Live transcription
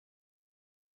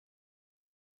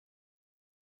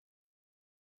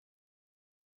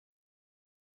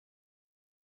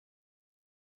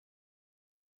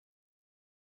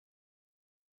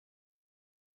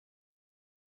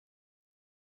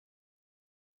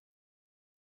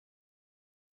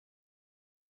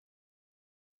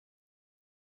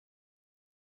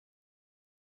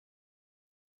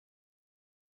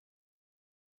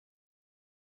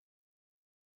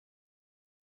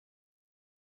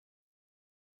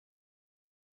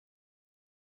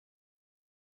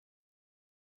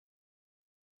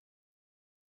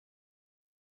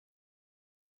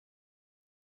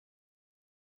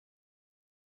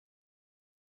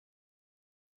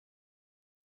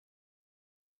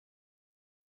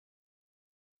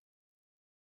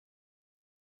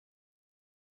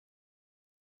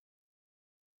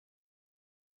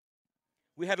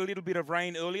We had a little bit of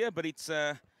rain earlier, but it's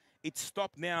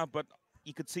stopped now. But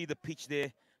you could see the pitch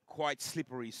there quite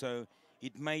slippery, so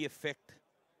it may affect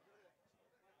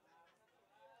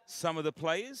some of the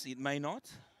players. It may not,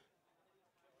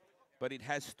 but it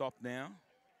has stopped now.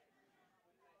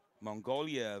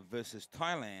 Mongolia versus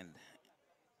Thailand.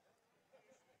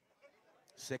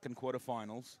 Second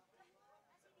quarterfinals.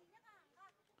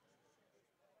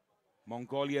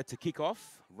 Mongolia to kick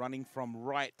off, running from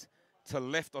right to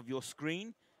left of your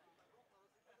screen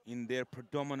in their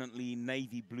predominantly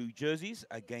navy blue jerseys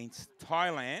against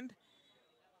Thailand.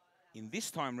 In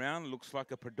this time round, looks like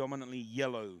a predominantly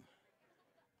yellow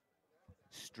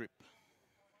strip.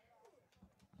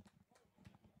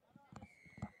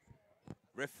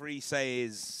 Referee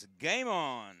says, game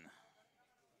on.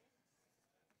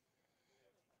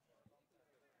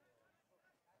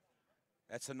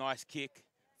 That's a nice kick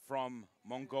from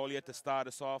Mongolia to start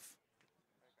us off.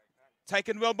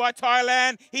 Taken well by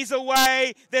Thailand. He's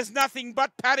away. There's nothing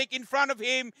but paddock in front of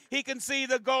him. He can see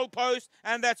the goalpost,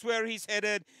 and that's where he's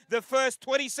headed. The first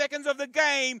 20 seconds of the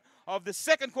game of the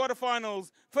second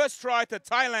quarterfinals. First try to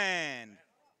Thailand.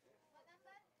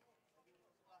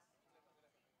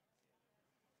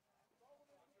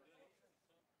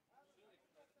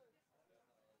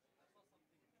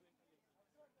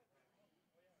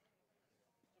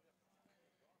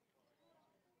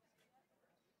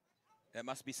 That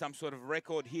must be some sort of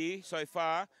record here so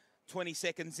far. 20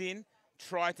 seconds in,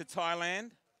 try to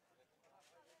Thailand.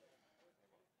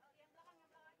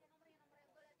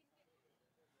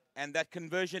 And that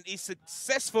conversion is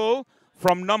successful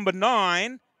from number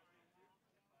 9,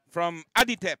 from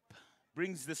Aditep.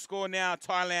 Brings the score now,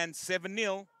 Thailand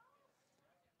 7-0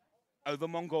 over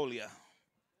Mongolia.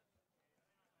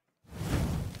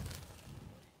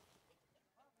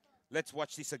 Let's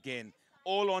watch this again.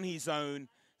 All on his own.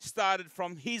 Started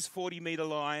from his 40-meter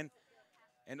line,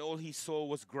 and all he saw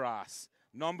was grass.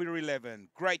 Number 11,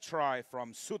 great try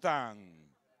from Sutang.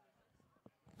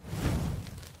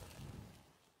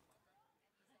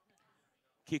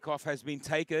 Kickoff has been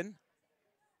taken.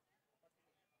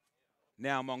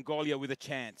 Now Mongolia with a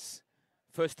chance.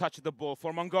 First touch of the ball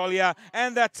for Mongolia,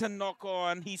 and that's a knock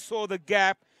on. He saw the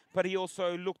gap, but he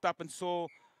also looked up and saw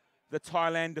the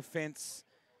Thailand defense,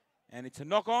 and it's a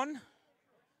knock on.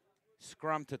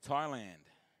 Scrum to Thailand.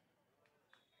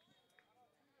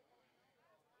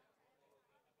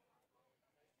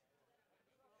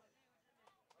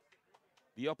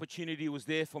 The opportunity was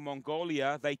there for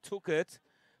Mongolia. They took it,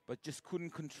 but just couldn't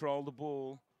control the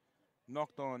ball.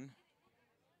 Knocked on.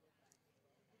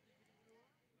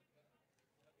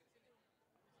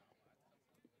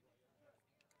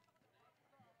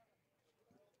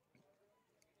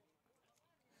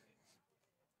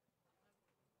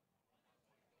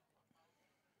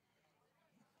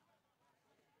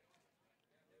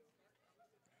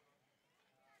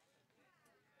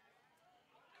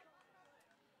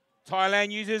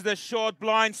 Thailand uses the short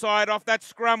blind side off that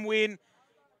scrum win.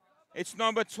 It's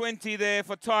number 20 there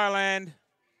for Thailand.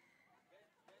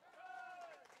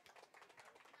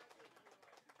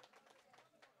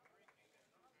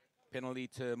 Penalty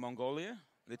to Mongolia.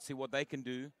 Let's see what they can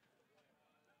do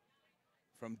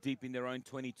from deep in their own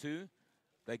 22.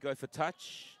 They go for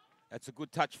touch. That's a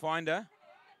good touch finder.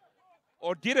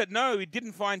 Or did it? No, it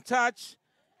didn't find touch.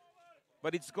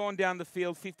 But it's gone down the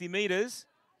field 50 meters.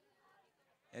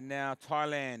 And now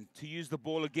Thailand to use the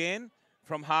ball again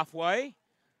from halfway.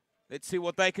 Let's see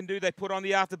what they can do. They put on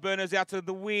the afterburners out to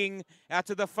the wing, out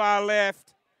to the far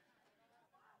left.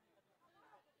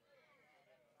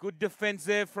 Good defense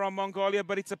there from Mongolia,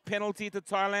 but it's a penalty to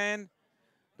Thailand.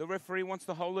 The referee wants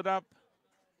to hold it up.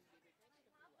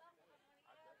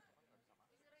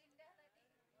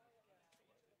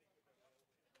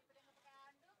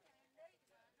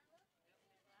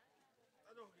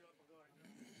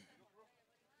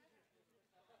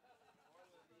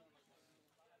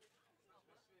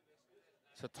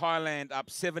 So Thailand up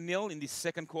 7-0 in the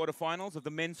second quarterfinals of the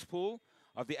men's pool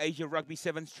of the Asia Rugby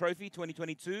Sevens Trophy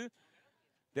 2022.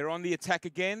 They're on the attack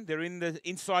again. They're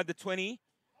inside the 20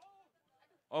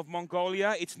 of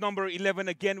Mongolia. It's number 11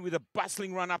 again with a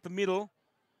bustling run up the middle.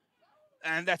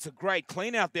 And that's a great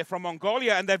clean out there from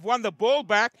Mongolia. And they've won the ball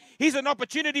back. Here's an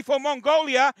opportunity for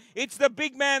Mongolia. It's the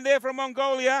big man there from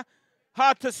Mongolia.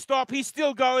 Hard to stop. He's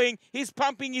still going. He's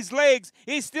pumping his legs.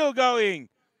 He's still going.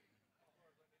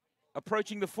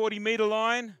 Approaching the 40-meter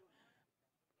line.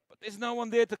 But there's no one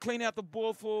there to clean out the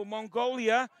ball for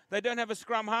Mongolia. They don't have a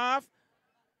scrum half.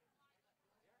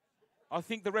 I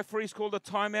think the referee's called a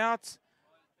timeout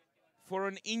for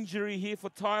an injury here for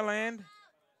Thailand.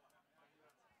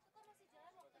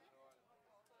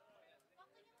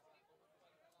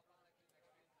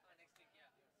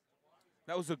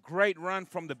 That was a great run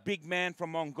from the big man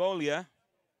from Mongolia.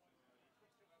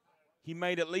 He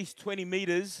made at least 20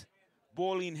 meters,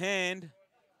 ball in hand,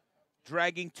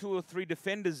 dragging 2 or 3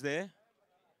 defenders there.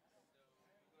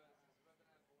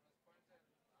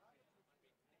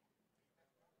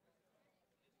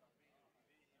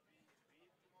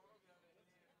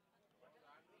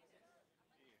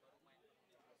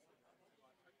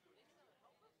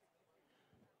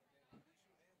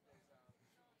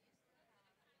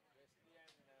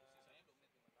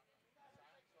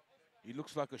 He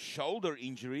looks like a shoulder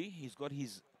injury. He's got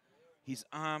his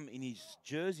arm in his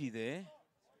jersey there.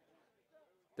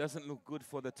 Doesn't look good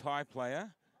for the Thai player.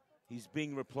 He's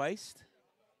being replaced.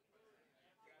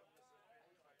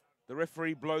 The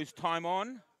referee blows time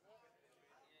on.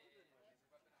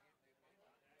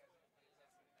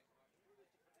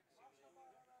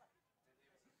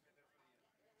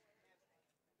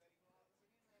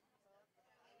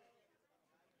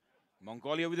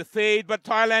 Mongolia with the feed, but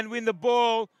Thailand win the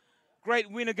ball.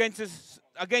 Great win against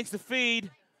the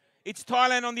feed. It's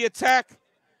Thailand on the attack,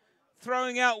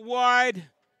 throwing out wide,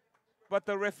 but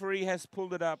the referee has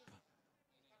pulled it up.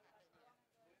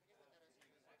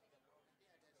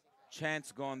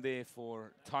 Chance gone there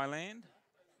for Thailand.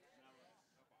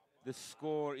 The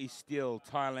score is still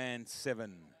Thailand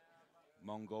 7,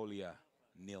 Mongolia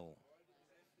 0.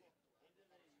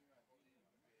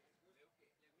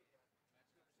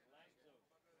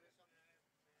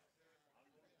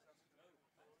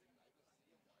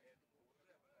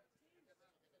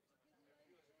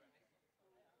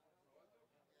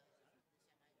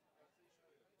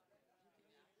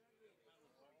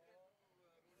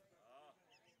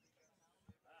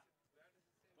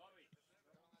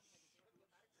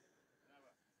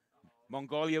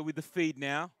 Mongolia with the feed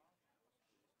now.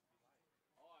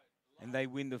 And they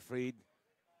win the feed.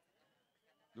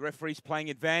 The referee's playing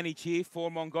advantage here for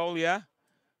Mongolia.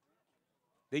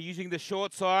 They're using the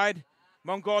short side.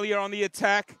 Mongolia on the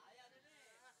attack.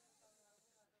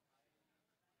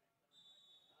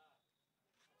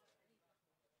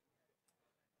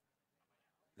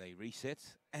 They reset,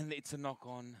 and it's a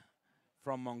knock-on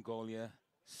from Mongolia.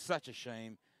 Such a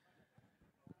shame.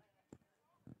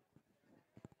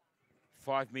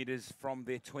 5 meters from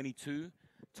their 22.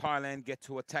 Thailand get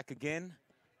to attack again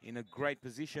in a great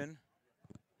position.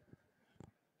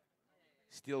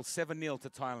 Still 7-0 to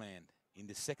Thailand in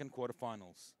the second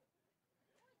quarterfinals.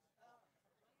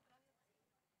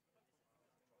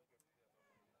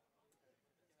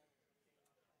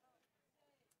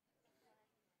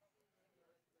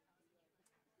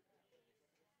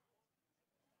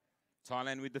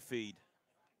 Thailand with the feed.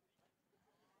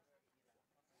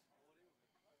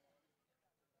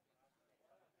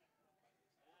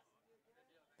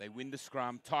 They win the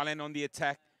scrum. Thailand on the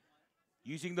attack,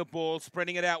 using the ball,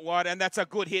 spreading it out wide, and that's a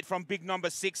good hit from big number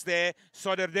 6 there,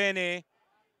 Soderdene.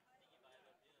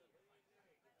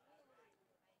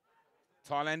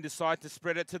 Thailand decide to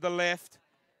spread it to the left.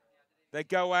 They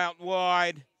go out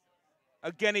wide.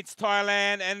 Again, it's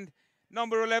Thailand, and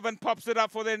number 11 pops it up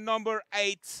for their number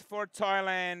 8 for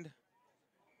Thailand.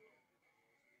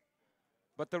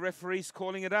 But the referee's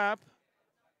calling it up.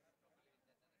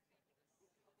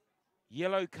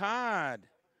 Yellow card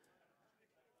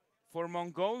for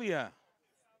Mongolia.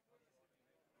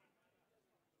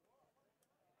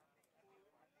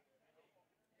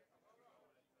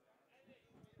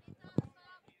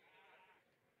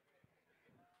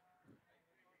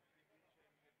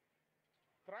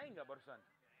 Try nggak barusan?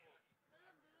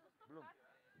 Belum.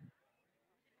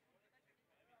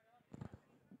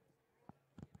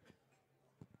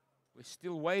 We're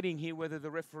still waiting here whether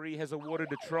the referee has awarded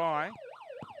a try.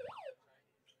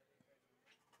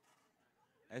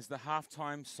 As the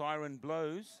halftime siren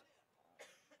blows.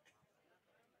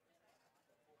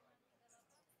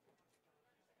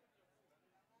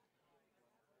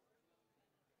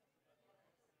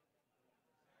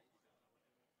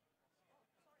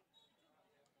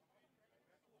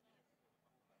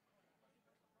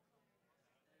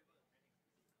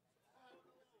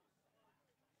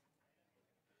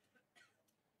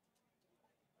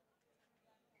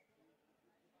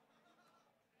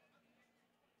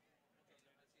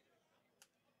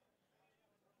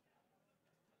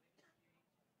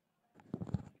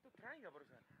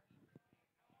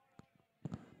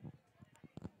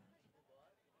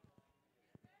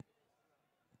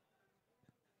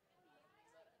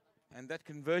 And that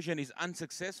conversion is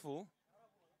unsuccessful.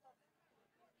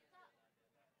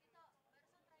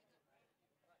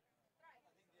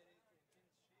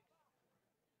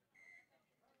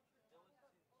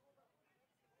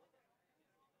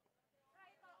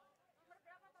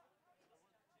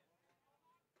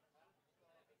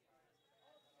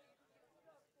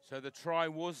 So the try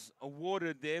was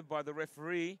awarded there by the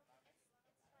referee.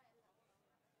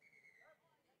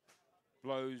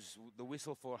 Blows the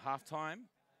whistle for halftime.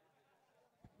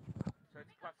 So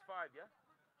it's +5, yeah?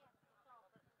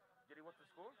 Jerry, what's the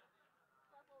score?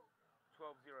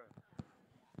 12-0.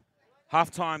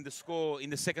 Halftime, the score in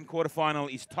the second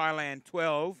quarterfinal is Thailand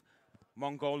 12,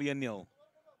 Mongolia 0.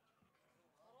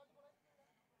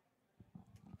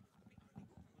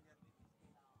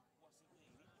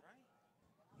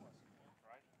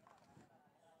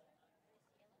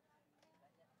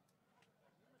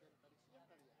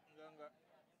 Enggak.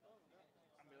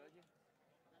 Ambil aja.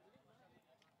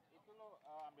 Itu lo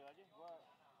ambil aja. Gua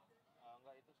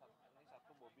enggak itu satu. Ini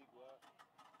satu Bobby gua.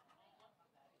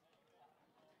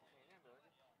 Ini ambil aja.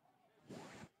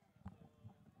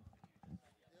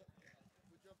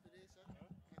 Good job today, sir. I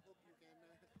hope you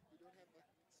can. You don't have a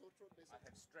sore throat, basically. I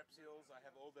have strep seals. I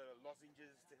have all the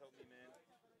lozenges to help me, man.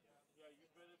 Yeah, you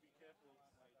better be careful.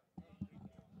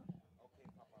 Okay,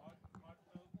 Papa. Hot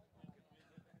milk with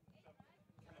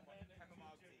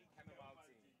Chamomile tea. Chamomile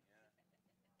tea.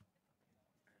 Yeah.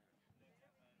 They don't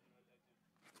make them like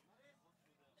we need to export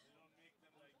you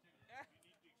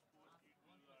to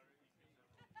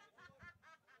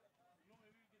our ecosystem. Maybe we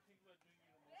can think about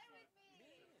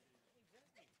doing it more.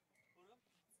 Exactly. Hold up.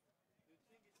 You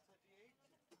think it's 38?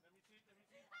 Let me see.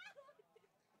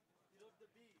 You love the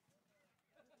B.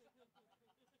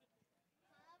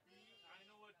 B, I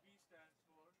know what B stands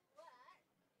for. What?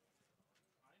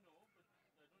 I know, but I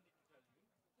don't need to tell you.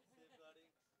 Safeguarding.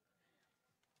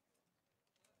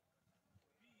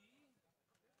 B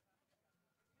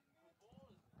for ball. Oh,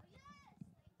 yes. Thank you. A for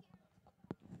apple.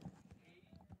 B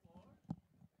for ball.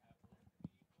 C for cat. D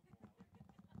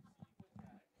for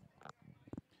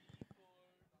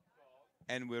dog.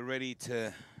 And we're ready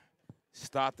to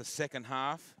start the second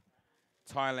half.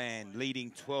 Thailand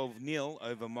leading 12-0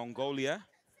 over Mongolia.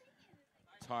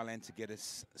 Thailand to get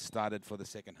us started for the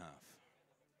second half.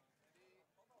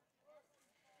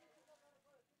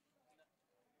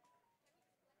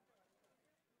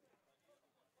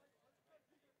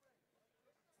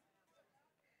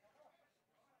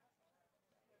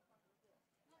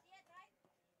 Not yet, right?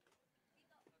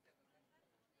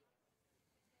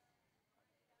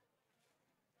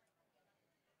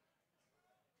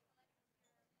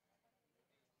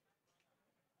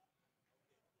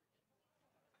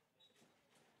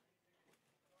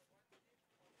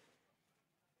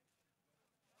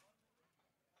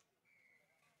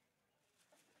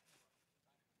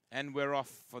 And we're off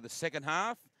for the second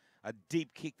half. A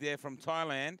deep kick there from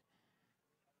Thailand.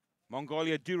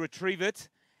 Mongolia do retrieve it.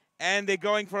 And they're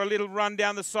going for a little run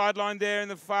down the sideline there in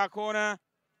the far corner.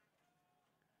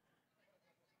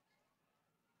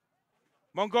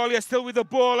 Mongolia still with the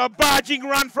ball. A barging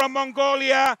run from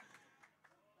Mongolia.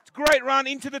 It's a great run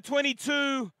into the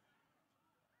 22.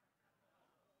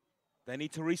 They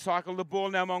need to recycle the ball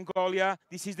now, Mongolia.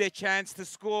 This is their chance to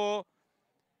score.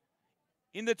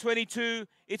 In the 22,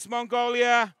 it's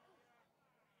Mongolia.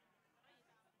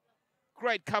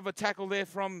 Great cover tackle there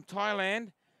from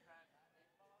Thailand.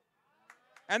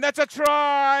 And that's a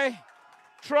try.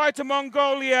 Try to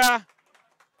Mongolia.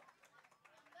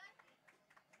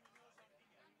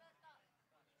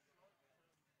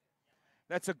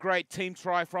 That's a great team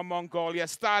try from Mongolia,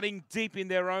 starting deep in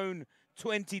their own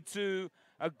 22.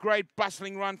 A great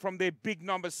bustling run from their big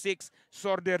number 6,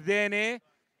 Sorderdene.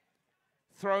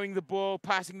 Throwing the ball,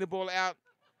 passing the ball out,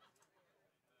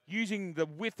 using the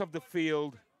width of the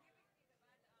field.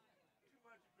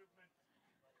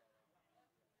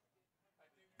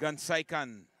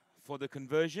 Gansaikan for the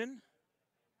conversion.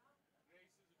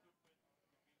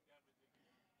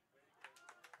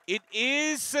 It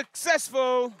is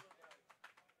successful.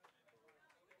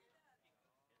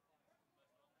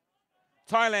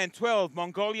 Thailand 12,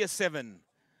 Mongolia 7.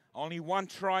 Only one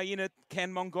try in it.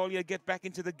 Can Mongolia get back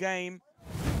into the game?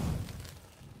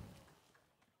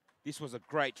 This was a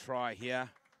great try here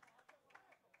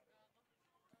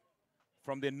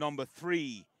from their number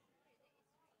 3,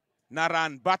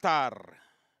 Naran Batar.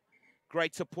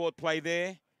 Great support play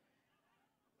there.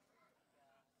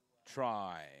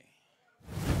 Try.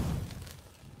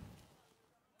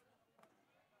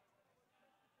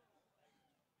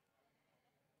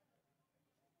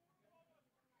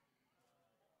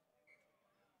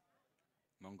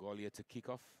 Mongolia to kick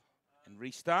off and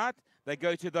restart. They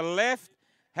go to the left.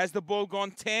 Has the ball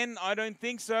gone 10? I don't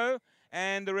think so.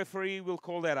 And the referee will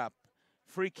call that up.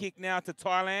 Free kick now to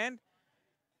Thailand.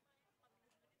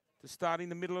 To start in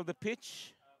the middle of the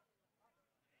pitch.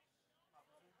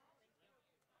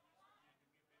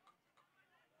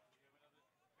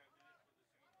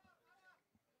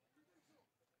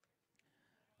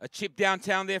 A chip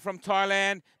downtown there from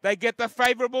Thailand. They get the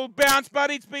favourable bounce, but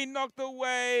it's been knocked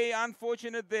away.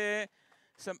 Unfortunate there.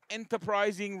 Some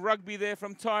enterprising rugby there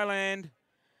from Thailand.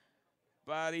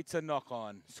 But it's a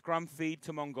knock-on. Scrum feed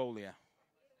to Mongolia.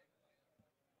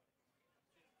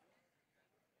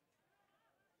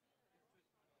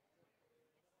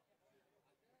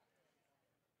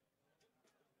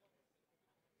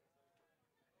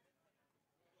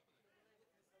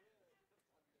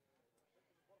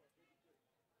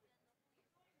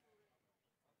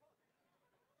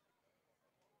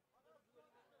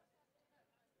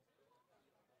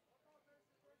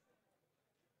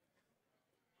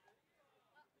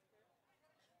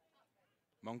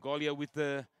 Mongolia with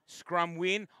the scrum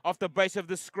win. Off the base of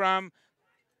the scrum.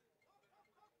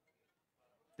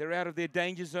 They're out of their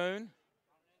danger zone.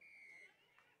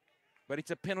 But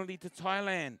it's a penalty to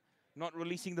Thailand. Not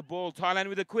releasing the ball. Thailand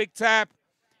with a quick tap.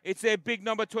 It's their big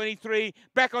number 23.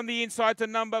 Back on the inside to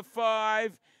number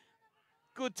 5.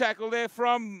 Good tackle there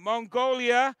from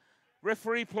Mongolia.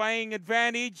 Referee playing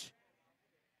advantage.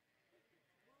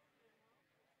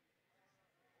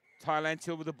 Thailand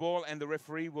still with the ball, and the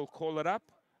referee will call it up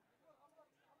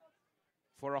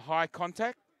for a high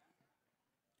contact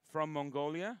from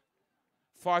Mongolia.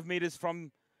 5 meters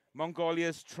from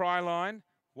Mongolia's try line.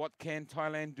 What can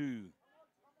Thailand do?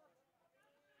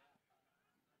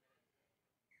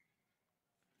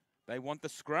 They want the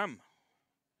scrum.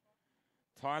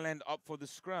 Thailand opt for the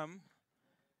scrum.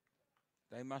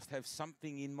 They must have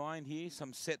something in mind here,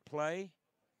 some set play.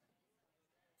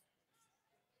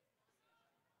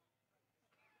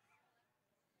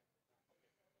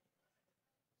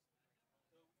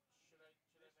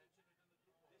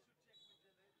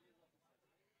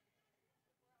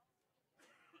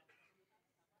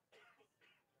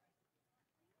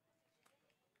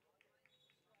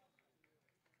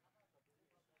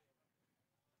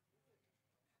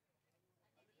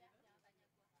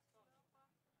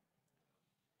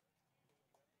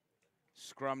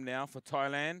 Scrum now for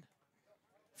Thailand.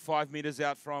 5 meters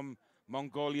out from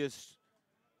Mongolia's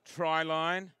try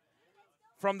line.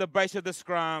 From the base of the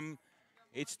scrum,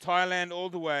 it's Thailand all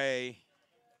the way.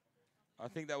 I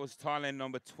think that was Thailand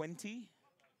number 20.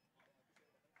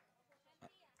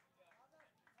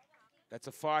 That's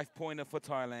a 5-pointer for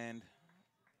Thailand.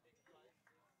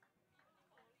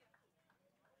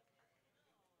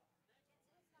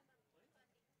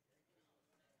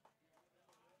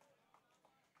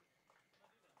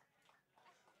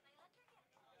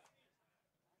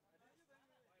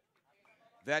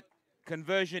 That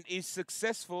conversion is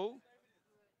successful.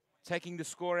 Taking the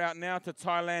score out now to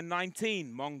Thailand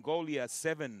 19, Mongolia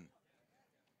 7.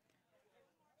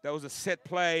 That was a set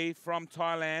play from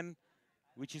Thailand,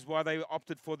 which is why they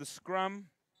opted for the scrum.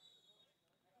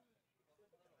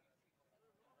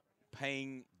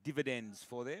 Paying dividends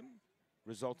for them,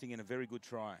 resulting in a very good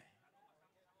try.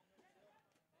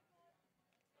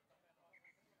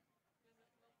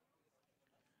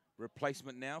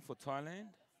 Replacement now for Thailand.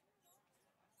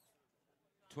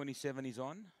 27 is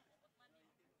on.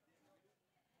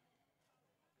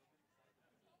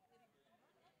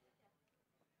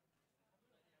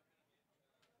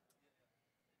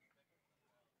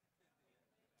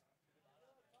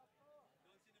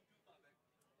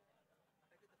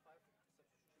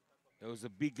 There was a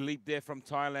big leap there from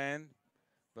Thailand,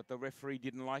 but the referee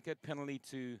didn't like it. Penalty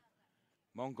to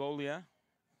Mongolia.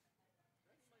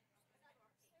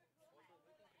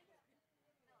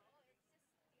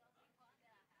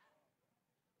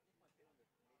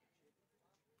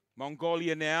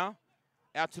 Mongolia now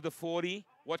out to the 40.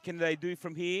 What can they do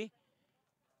from here?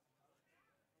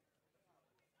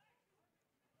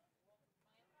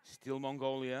 Still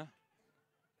Mongolia.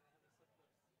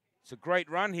 It's a great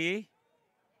run here.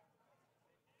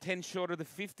 10 short of the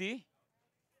 50.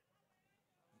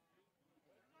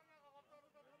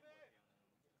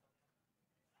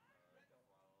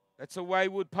 That's a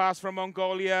wayward pass from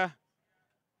Mongolia.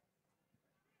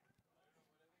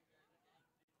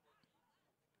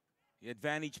 The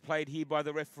advantage played here by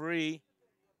the referee.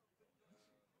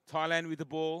 Thailand with the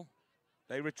ball.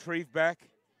 They retrieve back,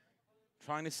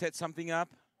 trying to set something up.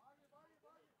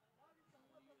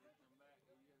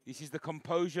 This is the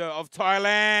composure of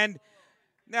Thailand.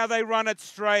 Now they run it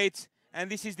straight,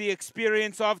 and this is the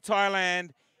experience of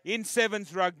Thailand in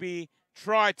sevens rugby.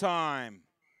 Try time.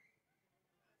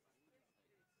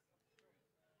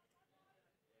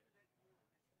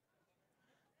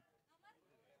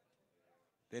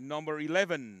 Then number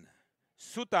 11,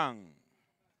 Sutang.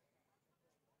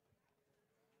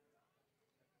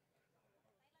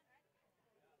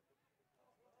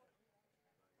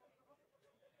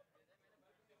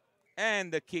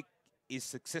 And the kick is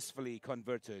successfully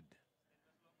converted.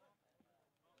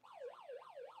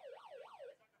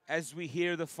 As we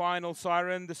hear the final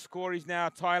siren, the score is now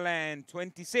Thailand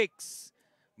 26,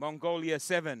 Mongolia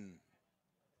 7.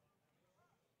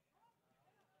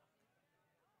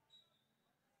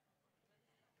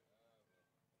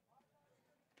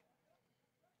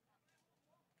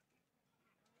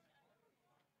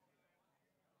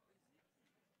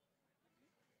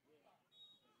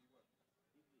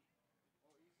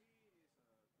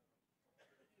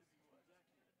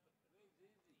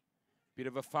 Bit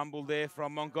of a fumble there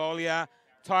from Mongolia.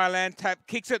 Thailand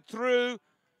kicks it through.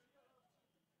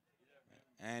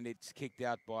 And it's kicked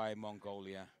out by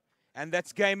Mongolia. And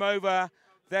that's game over.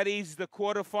 That is the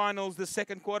quarterfinals, the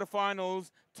second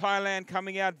quarterfinals. Thailand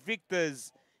coming out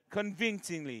victors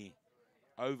convincingly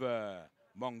over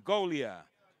Mongolia.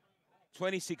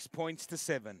 26 points to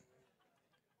 7.